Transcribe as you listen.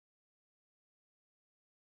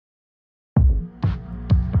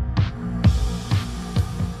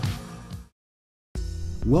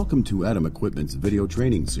Welcome to Adam Equipment's video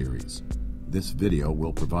training series. This video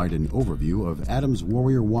will provide an overview of Adam's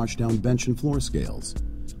Warrior washdown bench and floor scales.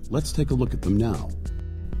 Let's take a look at them now.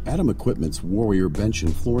 Adam Equipment's Warrior bench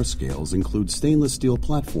and floor scales include stainless steel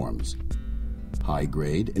platforms,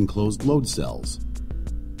 high-grade enclosed load cells,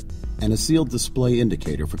 and a sealed display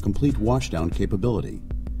indicator for complete washdown capability.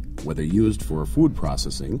 Whether used for food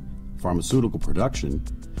processing, pharmaceutical production,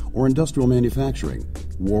 or industrial manufacturing,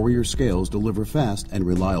 Warrior scales deliver fast and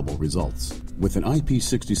reliable results. With an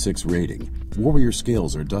IP66 rating, Warrior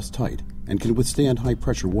scales are dust tight and can withstand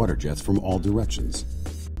high-pressure water jets from all directions.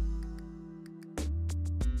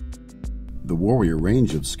 The Warrior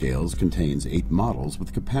range of scales contains 8 models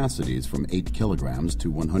with capacities from 8 kilograms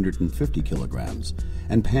to 150 kilograms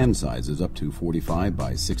and pan sizes up to 45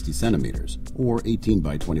 by 60 centimeters or 18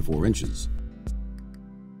 by 24 inches.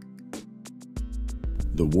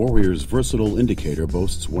 The Warrior's versatile indicator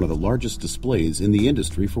boasts one of the largest displays in the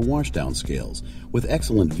industry for washdown scales, with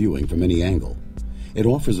excellent viewing from any angle. It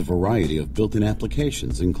offers a variety of built-in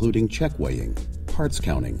applications including check weighing, parts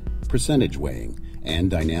counting, percentage weighing,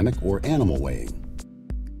 and dynamic or animal weighing.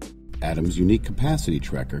 Adam's unique capacity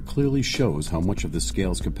tracker clearly shows how much of the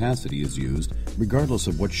scale's capacity is used regardless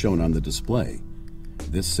of what's shown on the display.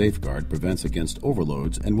 This safeguard prevents against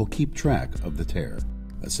overloads and will keep track of the tear.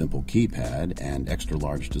 A simple keypad and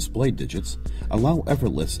extra-large display digits allow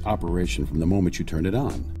effortless operation from the moment you turn it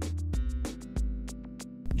on.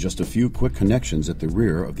 Just a few quick connections at the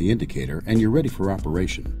rear of the indicator and you're ready for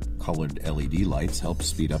operation. Colored LED lights help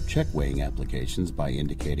speed up check weighing applications by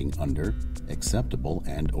indicating under, acceptable,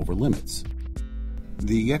 and over limits.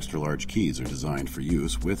 The extra-large keys are designed for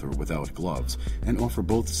use with or without gloves and offer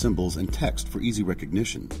both symbols and text for easy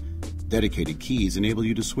recognition. Dedicated keys enable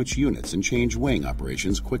you to switch units and change weighing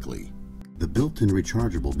operations quickly. The built-in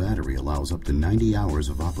rechargeable battery allows up to 90 hours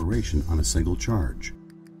of operation on a single charge.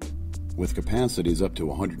 With capacities up to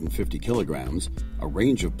 150 kilograms, a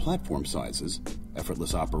range of platform sizes,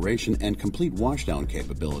 effortless operation, and complete washdown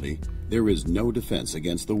capability, there is no defense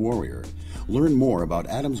against the Warrior. Learn more about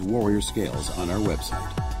Adam's Warrior scales on our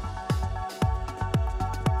website.